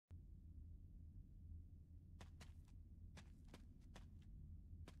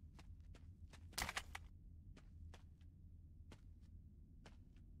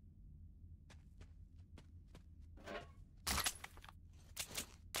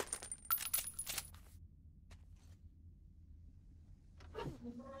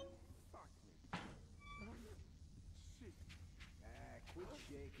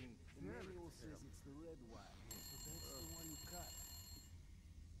The manual says it's the red wire, so that's the one you cut.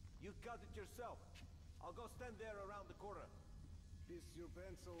 You cut it yourself. I'll go stand there around the corner. Pissed your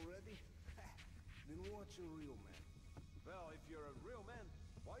pants already? Then watch a real man. Well, if you're a real man,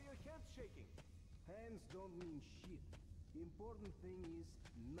 why are your hands shaking? Hands don't mean shit. The important thing is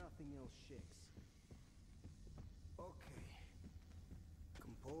nothing else shakes. Okay.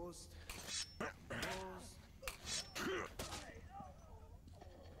 Composed. Composed.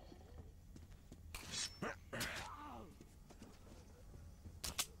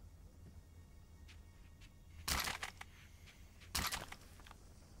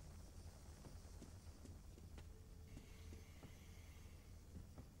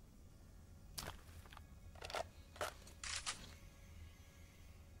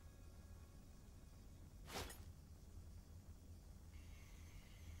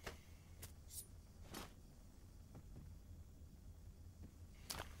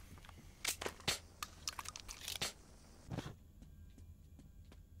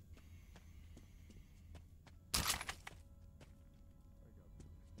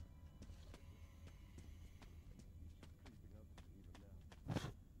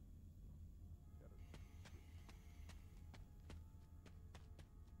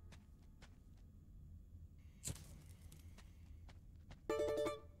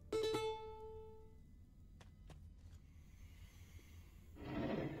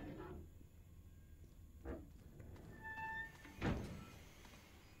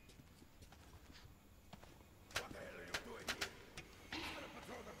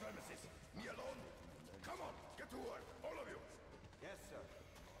 Me alone? Come on, get to work, all of you. Yes, sir.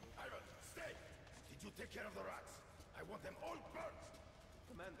 Ivan, stay. Did you take care of the rats? I want them all burned.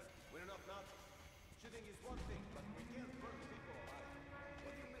 Commander, we're not Nazis. Shooting is one thing, but we can't burn people alive.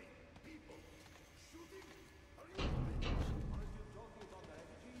 What do you mean? People? Shooting? Are you... Aren't you talking about the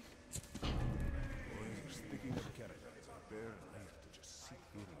refugees? Boys are sticking to the character. It's a bare life to just sit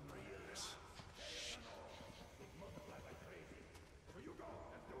here and read this. Multiply by crazy. So you go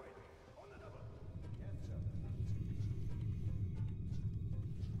and do it. On the double. Yes, sir.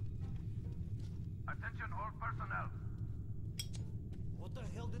 Attention all personnel. What the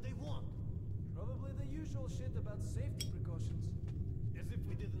hell did they want? Probably the usual shit about safety precautions. As if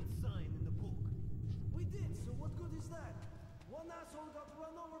we didn't sign in the book. We did, so what good is that? One asshole got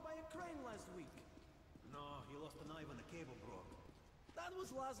run over by a crane last week. No, he lost a knife and the cable broke. That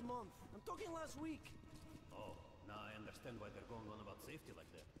was last month. I'm talking last week. Oh, now I understand why they're going on about safety like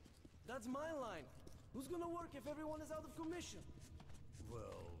that. That's my line. Who's gonna work if everyone is out of commission?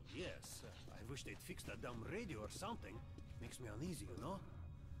 Well, yes. I wish they'd fix that damn radio or something. Makes me uneasy, you know?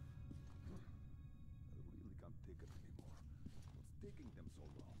 I really can't take it anymore. What's taking them so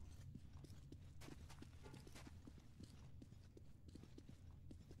long?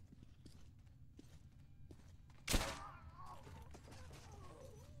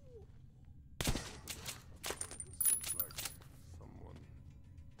 Seems like someone...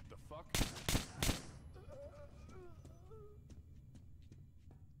 The fuck?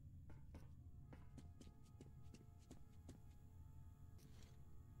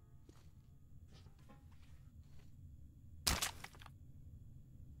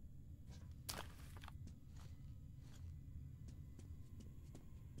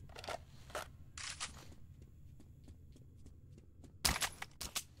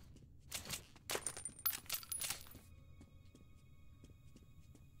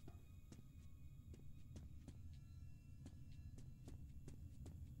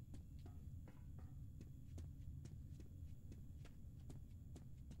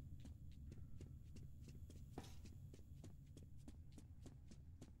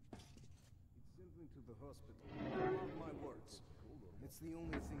 Sent me to the hospital. Mark my words. It's the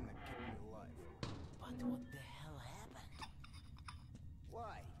only thing that kept me alive. But what the hell happened?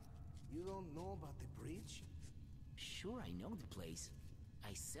 Why? You don't know about the bridge? Sure, I know the place.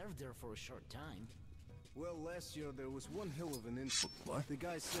 I served there for a short time. Well, last year there was one hell of an incident. What? The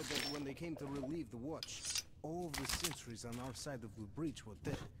guy said that when they came to relieve the watch, all of the sentries on our side of the breach were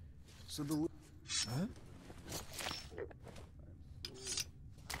dead. So the... Huh?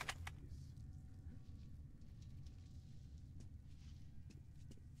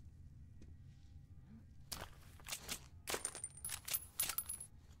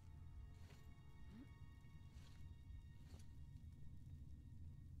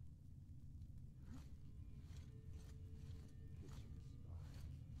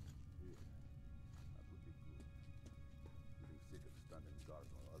 Sick of standing guard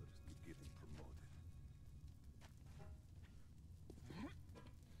while others keep getting promoted.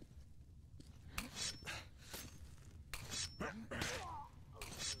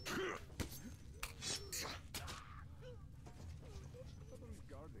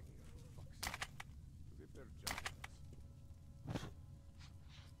 recording here, for fuck's sake. As if they're judging us.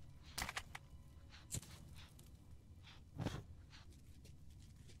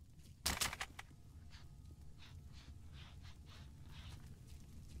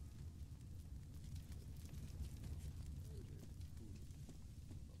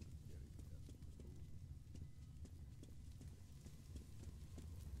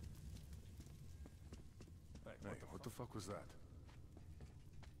 Hey, what the fuck was that?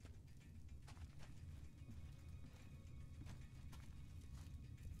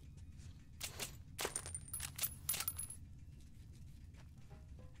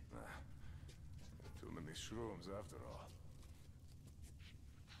 Too many shrooms after all.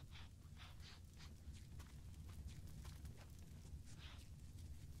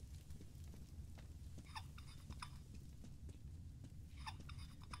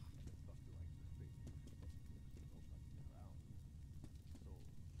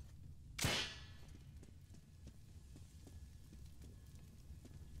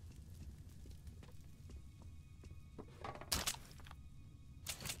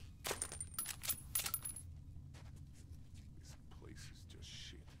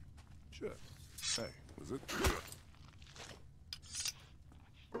 Hey, was it?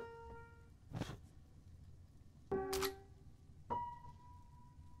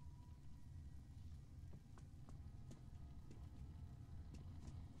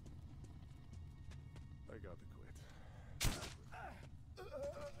 I got to quit.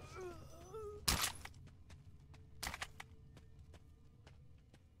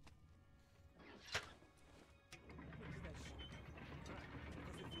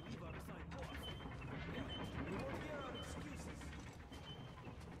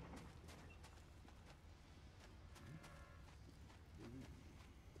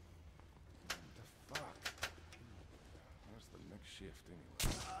 Shift anyway.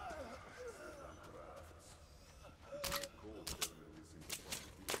 Cold definitely seems to want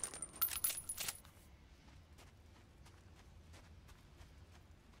to be around.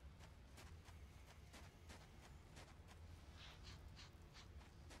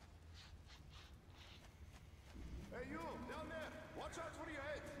 Hey you, down there! Watch out for your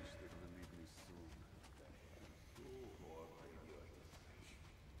head! Wish they'd relieve me soon.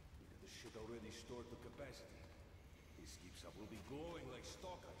 The shit already stored to capacity. This keeps up, we'll be glowing like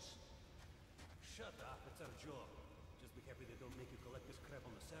stalkers. Shut up, it's our job. Just be happy they don't make you collect this crap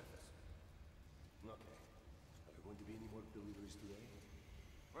on the surface. Okay. Are there going to be any more deliveries today?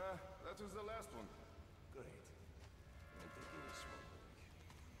 Well, that was the last one. Great. I'll take you a small break.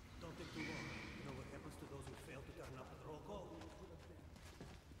 Don't take too long. You know what happens to those who fail to turn up at the roll call?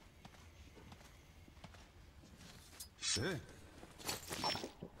 Hey.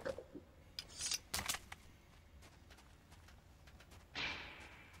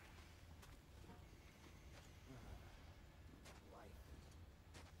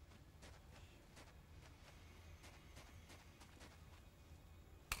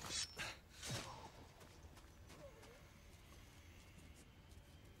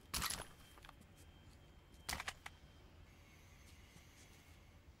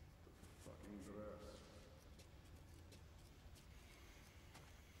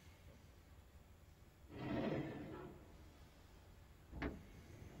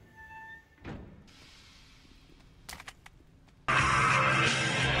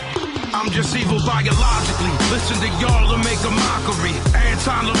 I'm just evil biologically. Listen to y'all and make a mockery.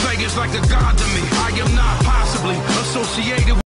 Anton LaVegas like a god to me. I am not possibly associated with